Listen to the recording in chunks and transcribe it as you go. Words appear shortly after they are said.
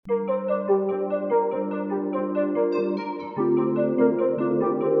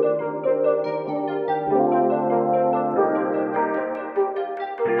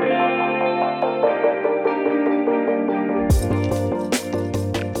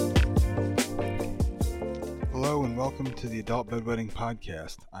welcome to the Adult Bedwetting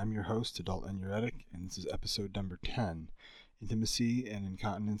Podcast. I'm your host, Adult Anuretic, and this is episode number 10, Intimacy and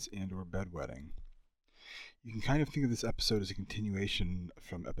Incontinence and or Bedwetting. You can kind of think of this episode as a continuation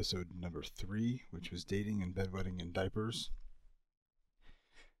from episode number 3, which was Dating and Bedwetting and Diapers.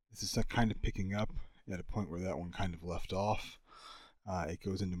 This is kind of picking up at a point where that one kind of left off. It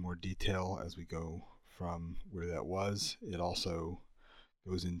goes into more detail as we go from where that was. It also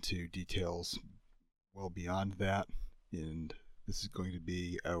goes into details well beyond that, and this is going to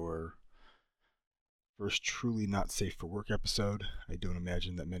be our first truly not safe for work episode. I don't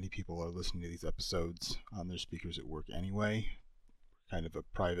imagine that many people are listening to these episodes on their speakers at work anyway. Kind of a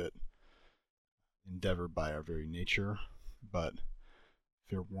private endeavor by our very nature, but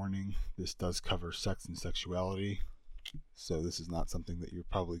fair warning, this does cover sex and sexuality, so this is not something that you're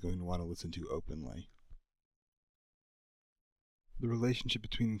probably going to want to listen to openly. The relationship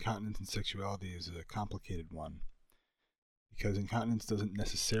between incontinence and sexuality is a complicated one, because incontinence doesn't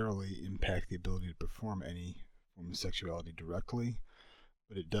necessarily impact the ability to perform any form of sexuality directly,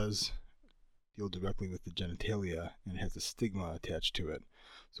 but it does deal directly with the genitalia and has a stigma attached to it,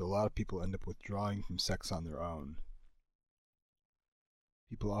 so a lot of people end up withdrawing from sex on their own.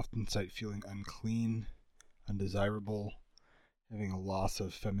 People often cite feeling unclean, undesirable, having a loss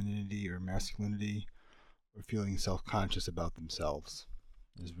of femininity or masculinity, or feeling self-conscious about themselves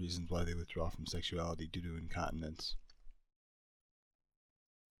as reasons why they withdraw from sexuality due to incontinence.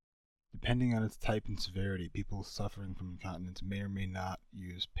 Depending on its type and severity, people suffering from incontinence may or may not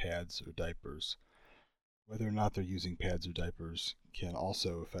use pads or diapers. Whether or not they're using pads or diapers can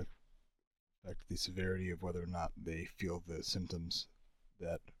also affect the severity of whether or not they feel the symptoms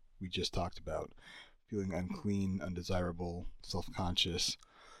that we just talked about. Feeling unclean, undesirable, self-conscious,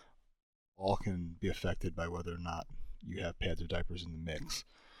 all can be affected by whether or not you have pads or diapers in the mix.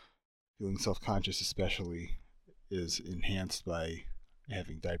 Feeling self-conscious especially is enhanced by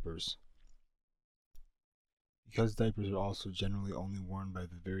having diapers. Because diapers are also generally only worn by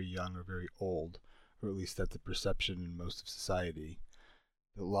the very young or very old, or at least that's the perception in most of society,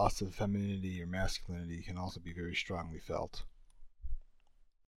 the loss of femininity or masculinity can also be very strongly felt.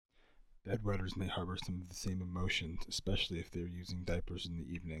 Bedwetters may harbor some of the same emotions, especially if they're using diapers in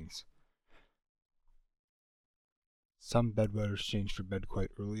the evenings. Some bedwetters change for bed quite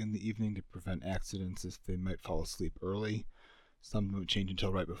early in the evening to prevent accidents as they might fall asleep early. Some don't change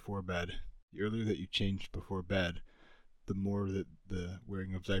until right before bed. The earlier that you change before bed, the more that the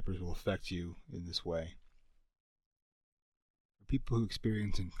wearing of diapers will affect you in this way. For people who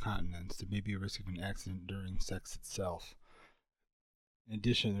experience incontinence, there may be a risk of an accident during sex itself. In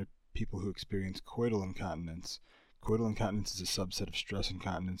addition, there are people who experience coital incontinence. Coital incontinence is a subset of stress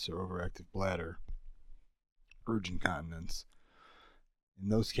incontinence or overactive bladder. Urge incontinence. In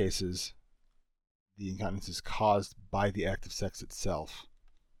those cases, the incontinence is caused by the act of sex itself.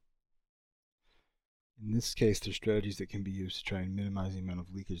 In this case, there are strategies that can be used to try and minimize the amount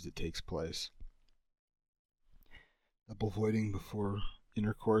of leakage that takes place. Double voiding before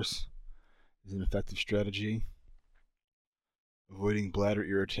intercourse is an effective strategy. Avoiding bladder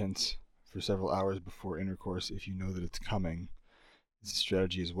irritants for several hours before intercourse if you know that it's coming is a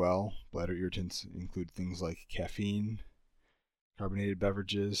strategy as well. Bladder irritants include things like caffeine, carbonated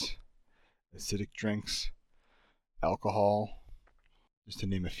beverages, acidic drinks, alcohol, just to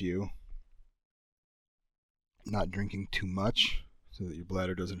name a few. Not drinking too much so that your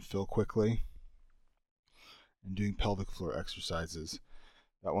bladder doesn't fill quickly. And doing pelvic floor exercises.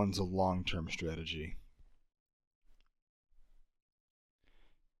 That one's a long-term strategy.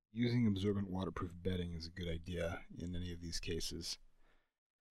 Using absorbent waterproof bedding is a good idea in any of these cases.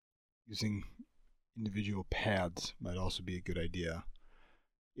 Using individual pads might also be a good idea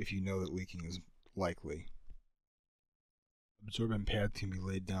if you know that leaking is likely. Absorbent pads can be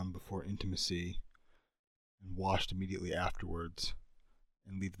laid down before intimacy and washed immediately afterwards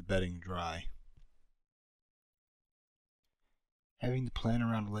and leave the bedding dry. Having to plan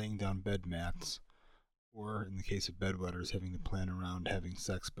around laying down bed mats, or in the case of bedwetters, having to plan around having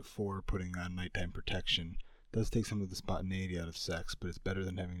sex before putting on nighttime protection, does take some of the spontaneity out of sex, but it's better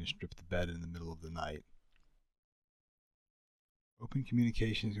than having to strip the bed in the middle of the night. Open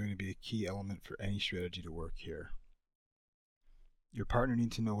communication is going to be a key element for any strategy to work here. Your partner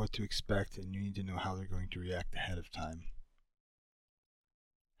needs to know what to expect, and you need to know how they're going to react ahead of time.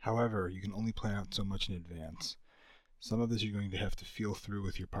 However, you can only plan out so much in advance. Some of this you're going to have to feel through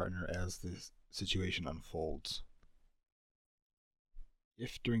with your partner as the situation unfolds.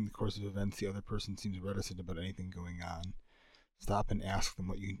 If during the course of events the other person seems reticent about anything going on, stop and ask them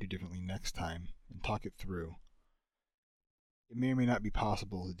what you can do differently next time, and talk it through. It may or may not be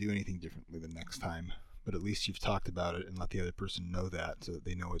possible to do anything differently the next time, but at least you've talked about it and let the other person know that so that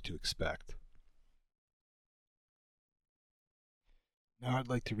they know what to expect. Now I'd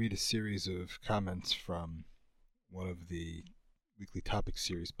like to read a series of comments from one of the weekly topic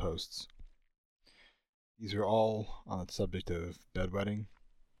series posts. These are all on the subject of bedwetting,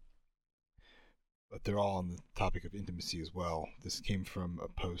 but they're all on the topic of intimacy as well. This came from a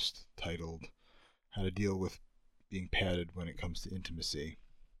post titled, How to Deal with Being Padded When It Comes to Intimacy.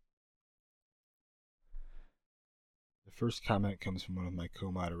 The first comment comes from one of my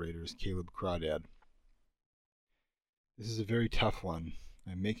co-moderators, Caleb Crawdad. This is a very tough one.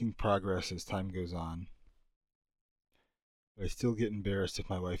 I'm making progress as time goes on, but I still get embarrassed if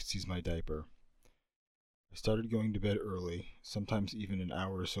my wife sees my diaper. I started going to bed early, sometimes even an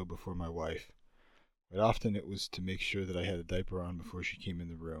hour or so before my wife. Quite often it was to make sure that I had a diaper on before she came in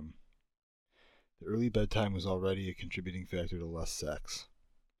the room. The early bedtime was already a contributing factor to less sex.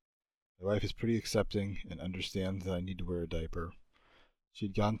 My wife is pretty accepting and understands that I need to wear a diaper. She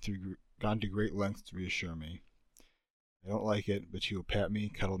had gone to great lengths to reassure me. I don't like it, but she will pat me,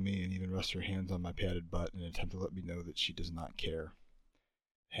 cuddle me, and even rest her hands on my padded butt in an attempt to let me know that she does not care.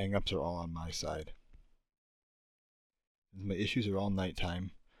 Hang-ups are all on my side. Since my issues are all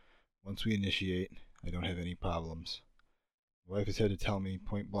nighttime, once we initiate, I don't have any problems. My wife has had to tell me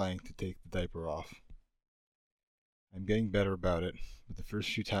point blank to take the diaper off. I'm getting better about it, but the first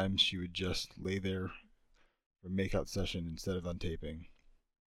few times she would just lay there for a make-out session instead of untaping.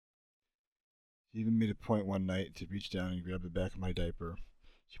 She even made a point one night to reach down and grab the back of my diaper.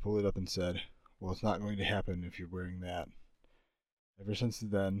 She pulled it up and said, "Well, it's not going to happen if you're wearing that." Ever since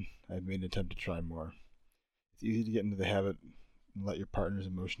then, I've made an attempt to try more. It's easy to get into the habit and let your partner's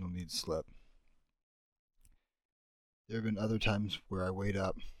emotional needs slip. There have been other times where I wait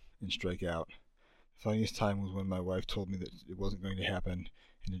up and strike out. The funniest time was when my wife told me that it wasn't going to happen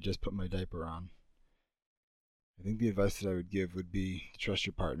and had just put my diaper on. I think the advice that I would give would be to trust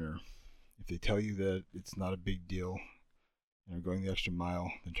your partner. If they tell you that it's not a big deal and are going the extra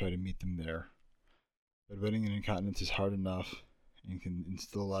mile, then try to meet them there. Bedwetting and incontinence is hard enough and can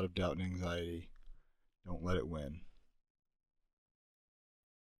instill a lot of doubt and anxiety. Don't let it win.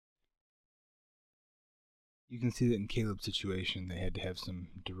 You can see that in Caleb's situation, they had to have some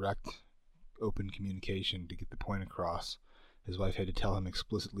direct, open communication to get the point across. His wife had to tell him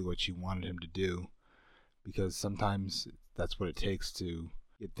explicitly what she wanted him to do, because sometimes that's what it takes to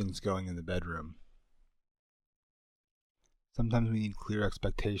get things going in the bedroom. Sometimes we need clear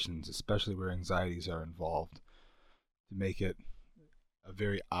expectations, especially where anxieties are involved, to make it a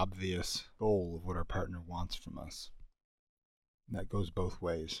very obvious goal of what our partner wants from us. And that goes both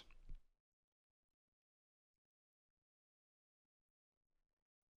ways.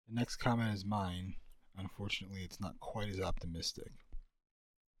 The next comment is mine. Unfortunately, it's not quite as optimistic.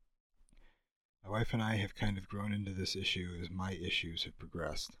 My wife and I have kind of grown into this issue as my issues have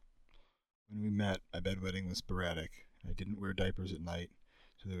progressed. When we met, my bedwetting was sporadic. I didn't wear diapers at night,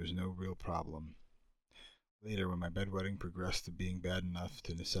 so there was no real problem. Later, when my bedwetting progressed to being bad enough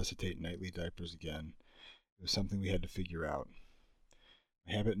to necessitate nightly diapers again, it was something we had to figure out.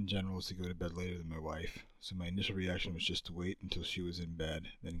 My habit in general is to go to bed later than my wife, so my initial reaction was just to wait until she was in bed,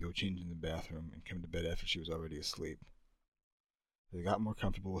 then go change in the bathroom and come to bed after she was already asleep. As I got more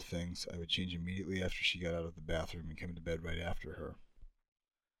comfortable with things, I would change immediately after she got out of the bathroom and come to bed right after her.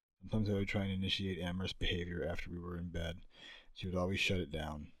 Sometimes I would try and initiate amorous behavior after we were in bed. She would always shut it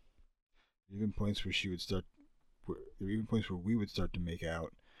down. There were even points where we would start to make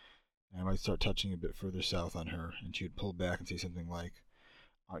out, and I might start touching a bit further south on her, and she would pull back and say something like,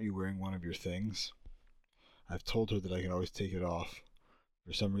 "Aren't you wearing one of your things?" I've told her that I can always take it off.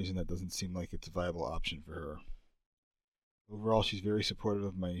 For some reason, that doesn't seem like it's a viable option for her. Overall, she's very supportive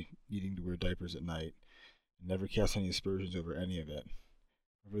of my needing to wear diapers at night, and never casts any aspersions over any of it.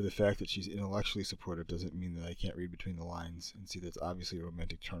 However, the fact that she's intellectually supportive doesn't mean that I can't read between the lines and see that's obviously a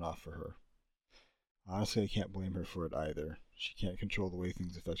romantic turnoff for her. Honestly, I can't blame her for it either. She can't control the way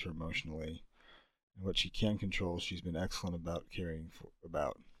things affect her emotionally, and what she can control, she's been excellent about caring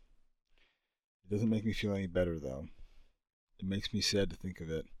about. It doesn't make me feel any better, though. It makes me sad to think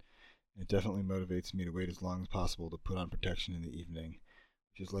of it, and it definitely motivates me to wait as long as possible to put on protection in the evening,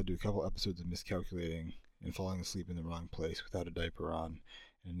 which has led to a couple episodes of miscalculating and falling asleep in the wrong place without a diaper on,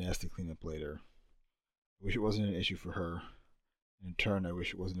 and a nasty cleanup later. I wish it wasn't an issue for her, and in turn I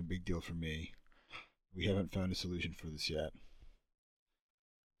wish it wasn't a big deal for me. We haven't found a solution for this yet.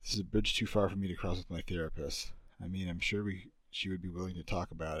 This is a bridge too far for me to cross with my therapist. I mean, I'm sure she would be willing to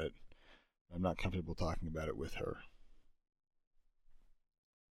talk about it, but I'm not comfortable talking about it with her.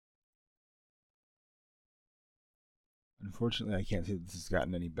 Unfortunately, I can't say that this has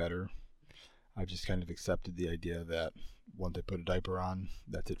gotten any better. I've just kind of accepted the idea that once I put a diaper on,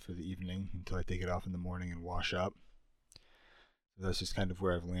 that's it for the evening until I take it off in the morning and wash up. So that's just kind of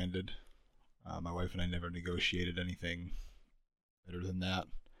where I've landed. My wife and I never negotiated anything better than that.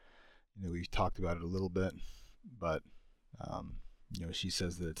 We talked about it a little bit, but she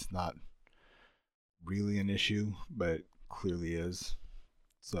says that it's not really an issue, but it clearly is.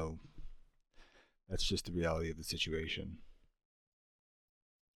 So that's just the reality of the situation.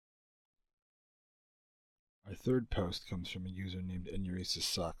 Our third post comes from a user named Enuresis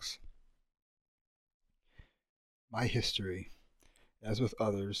Sucks. My history. As with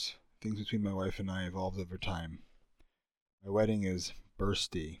others, things between my wife and I evolved over time. My wedding is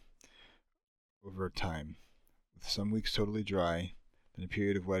bursty over time, with some weeks totally dry, then a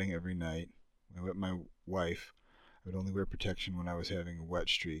period of wetting every night. When I wet my wife, I would only wear protection when I was having a wet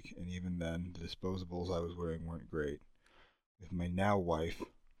streak, and even then, the disposables I was wearing weren't great. With my now wife,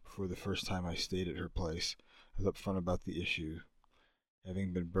 before the first time I stayed at her place, I was upfront about the issue,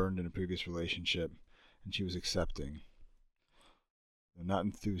 having been burned in a previous relationship, and she was accepting. Though not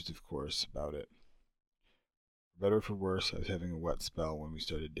enthused, of course, about it. For better or for worse, I was having a wet spell when we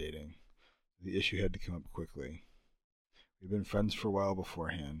started dating. The issue had to come up quickly. We'd been friends for a while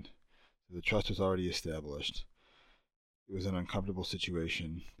beforehand, so the trust was already established. It was an uncomfortable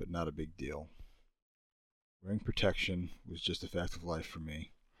situation, but not a big deal. Wearing protection was just a fact of life for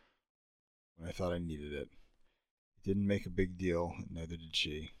me, when I thought I needed it. It didn't make a big deal, and neither did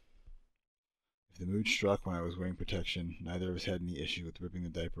she. If the mood struck when I was wearing protection, neither of us had any issue with ripping the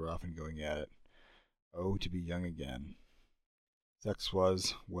diaper off and going at it. Oh, to be young again. Sex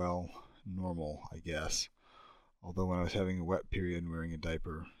was, well, normal, I guess. Although when I was having a wet period and wearing a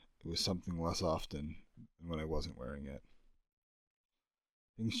diaper, it was something less often than when I wasn't wearing it.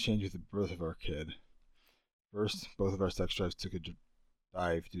 Things changed with the birth of our kid. First, both of our sex drives took a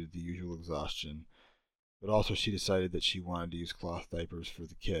dive due to the usual exhaustion, but also she decided that she wanted to use cloth diapers for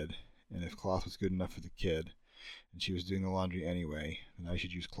the kid, and if cloth was good enough for the kid, and she was doing the laundry anyway, then I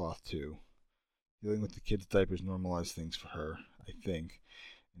should use cloth too. Dealing with the kid's diapers normalized things for her, I think,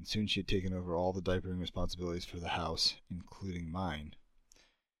 and soon she had taken over all the diapering responsibilities for the house, including mine.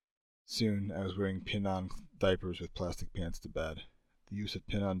 Soon, I was wearing pin-on diapers with plastic pants to bed. The use of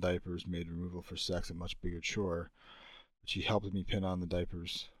pin-on diapers made removal for sex a much bigger chore, but she helped me pin on the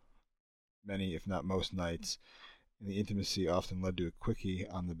diapers many, if not most nights, and the intimacy often led to a quickie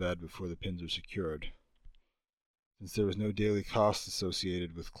on the bed before the pins were secured. Since there was no daily cost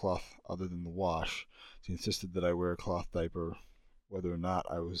associated with cloth other than the wash, she insisted that I wear a cloth diaper whether or not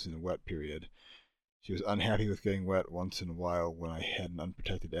I was in a wet period. She was unhappy with getting wet once in a while when I had an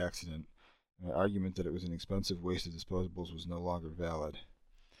unprotected accident, and my argument that it was an expensive waste of disposables was no longer valid.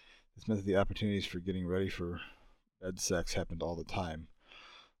 This meant that the opportunities for getting ready for bed sex happened all the time.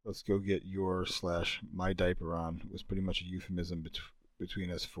 Let's go get your/my diaper on was pretty much a euphemism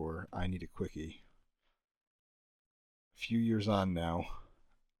between us for I need a quickie. A few years on now,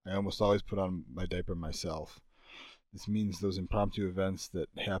 I almost always put on my diaper myself. This means those impromptu events that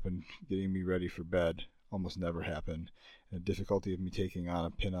happen getting me ready for bed almost never happen, and the difficulty of me taking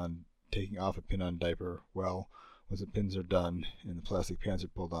off a pin-on diaper, well, once the pins are done and the plastic pants are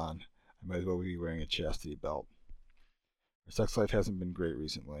pulled on, I might as well be wearing a chastity belt. Our sex life hasn't been great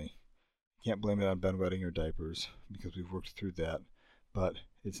recently. Can't blame it on bedwetting or diapers, because we've worked through that, but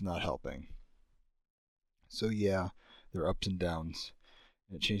it's not helping. So yeah, there are ups and downs,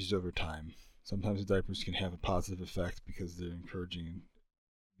 and it changes over time. Sometimes the diapers can have a positive effect because they're encouraging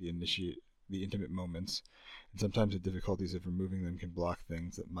the intimate moments, and sometimes the difficulties of removing them can block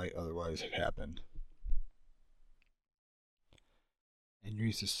things that might otherwise have happened. And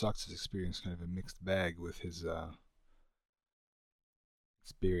Reese's Sucks has experienced kind of a mixed bag with his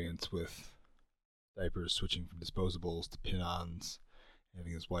experience with diapers switching from disposables to pin-ons,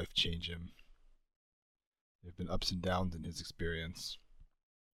 having his wife change him. There have been ups and downs in his experience.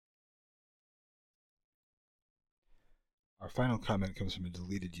 Our final comment comes from a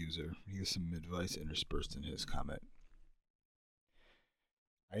deleted user. He has some advice interspersed in his comment.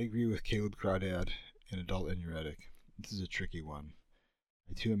 I agree with Caleb Crawdad and Adult Enuretic. This is a tricky one.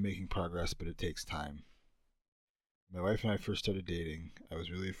 I too am making progress, but it takes time. When my wife and I first started dating, I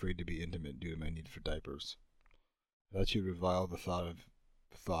was really afraid to be intimate due to my need for diapers. I thought she would revile the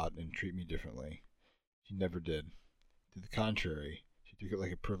thought and treat me differently. She never did. To the contrary, she took it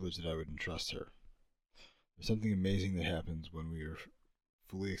like a privilege that I would entrust her. There's something amazing that happens when we are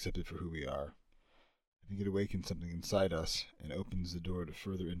fully accepted for who we are. I think it awakens something inside us and opens the door to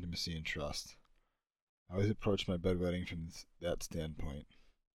further intimacy and trust. I always approached my bedwetting from that standpoint.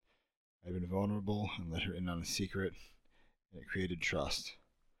 I've been vulnerable and let her in on a secret, and it created trust.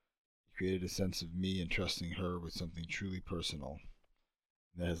 It created a sense of me entrusting her with something truly personal,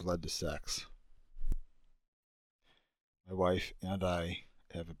 and that has led to sex. My wife and I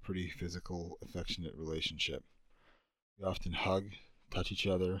have a pretty physical, affectionate relationship. We often hug, touch each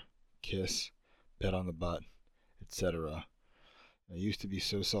other, kiss, pet on the butt, etc. I used to be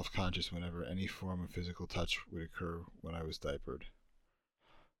so self-conscious whenever any form of physical touch would occur when I was diapered.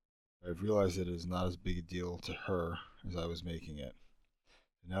 I've realized that it is not as big a deal to her as I was making it.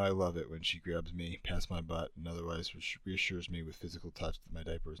 And now I love it when she grabs me, pats my butt, and otherwise reassures me with physical touch that my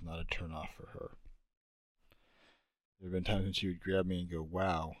diaper is not a turn-off for her. There have been times when she would grab me and go,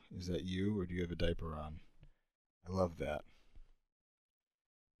 "Wow, is that you, or do you have a diaper on?" I love that.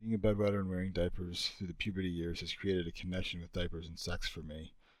 Being a bedwetter and wearing diapers through the puberty years has created a connection with diapers and sex for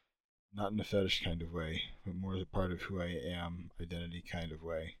me. Not in a fetish kind of way, but more as a part of who I am, identity kind of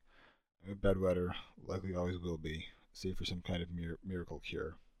way. I'm a bedwetter, likely always will be, save for some kind of miracle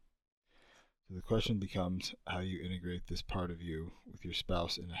cure. So the question becomes how you integrate this part of you with your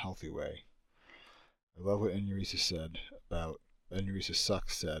spouse in a healthy way. I love what Enurisa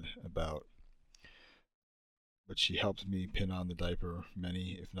Sucks said about but she helped me pin on the diaper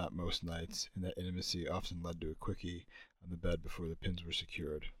many, if not most nights, and that intimacy often led to a quickie on the bed before the pins were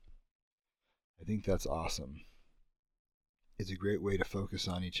secured. I think that's awesome. It's a great way to focus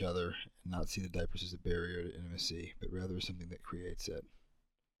on each other and not see the diapers as a barrier to intimacy, but rather as something that creates it.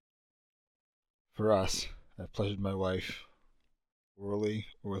 For us, I've pleasured my wife orally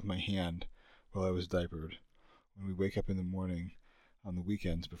or with my hand while I was diapered. When we wake up in the morning, on the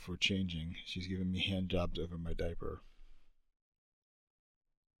weekends before changing, she's given me hand jobs over my diaper.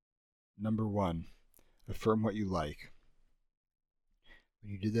 Number 1. Affirm what you like.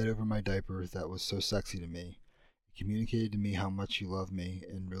 When you did that over my diaper, that was so sexy to me. It communicated to me how much you love me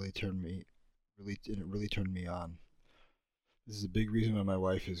and it really turned me on. This is a big reason why my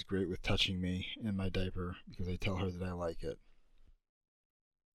wife is great with touching me and my diaper, because I tell her that I like it.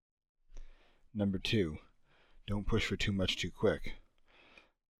 Number 2. Don't push for too much too quick.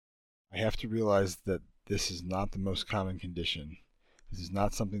 I have to realize that this is not the most common condition. This is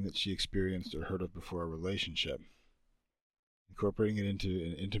not something that she experienced or heard of before our relationship. Incorporating it into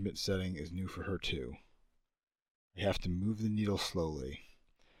an intimate setting is new for her too. I have to move the needle slowly.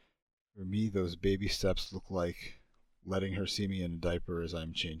 For me, those baby steps look like letting her see me in a diaper as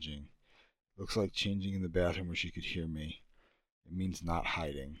I'm changing. It looks like changing in the bathroom where she could hear me. It means not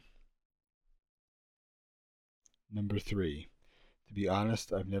hiding. Number 3. To be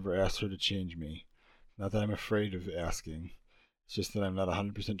honest, I've never asked her to change me. Not that I'm afraid of asking. It's just that I'm not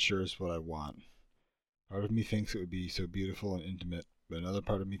 100% sure it's what I want. Part of me thinks it would be so beautiful and intimate, but another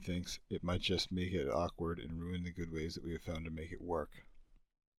part of me thinks it might just make it awkward and ruin the good ways that we have found to make it work.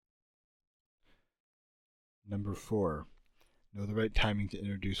 Number 4. Know the right timing to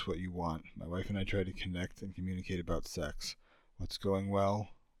introduce what you want. My wife and I try to connect and communicate about sex. What's going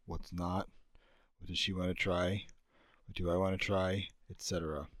well? What's not? What does she want to try? What do I want to try?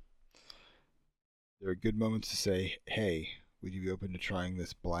 Etc. There are good moments to say, "Hey, would you be open to trying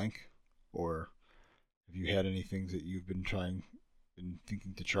this blank?" Or, "Have you had any things that you've been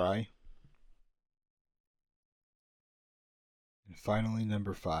thinking to try?" And finally,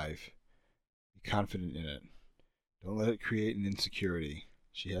 number 5. Be confident in it. Don't let it create an insecurity.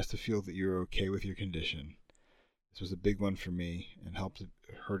 She has to feel that you're okay with your condition. This was a big one for me and helped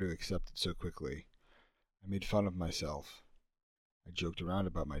her to accept it so quickly. I made fun of myself. I joked around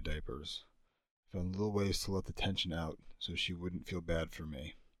about my diapers. I found little ways to let the tension out so she wouldn't feel bad for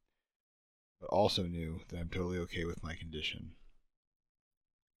me, but also knew that I'm totally okay with my condition.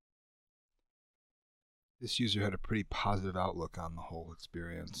 This user had a pretty positive outlook on the whole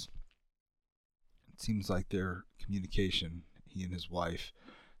experience. It seems like their communication, he and his wife,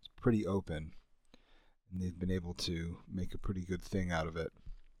 is pretty open, and they've been able to make a pretty good thing out of it.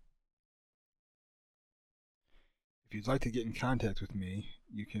 If you'd like to get in contact with me,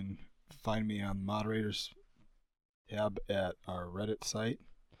 you can find me on the moderators tab at our Reddit site,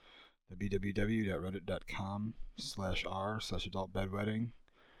 www.reddit.com/r/adultbedwetting,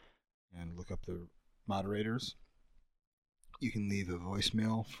 and look up the moderators. You can leave a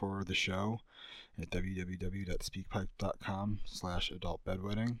voicemail for the show at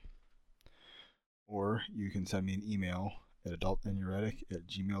www.speakpipe.com/adultbedwetting, or you can send me an email at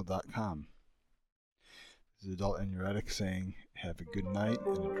adultaneuretic@gmail.com. This is Adult Anuretic saying, have a good night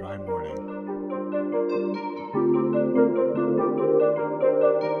and a dry morning.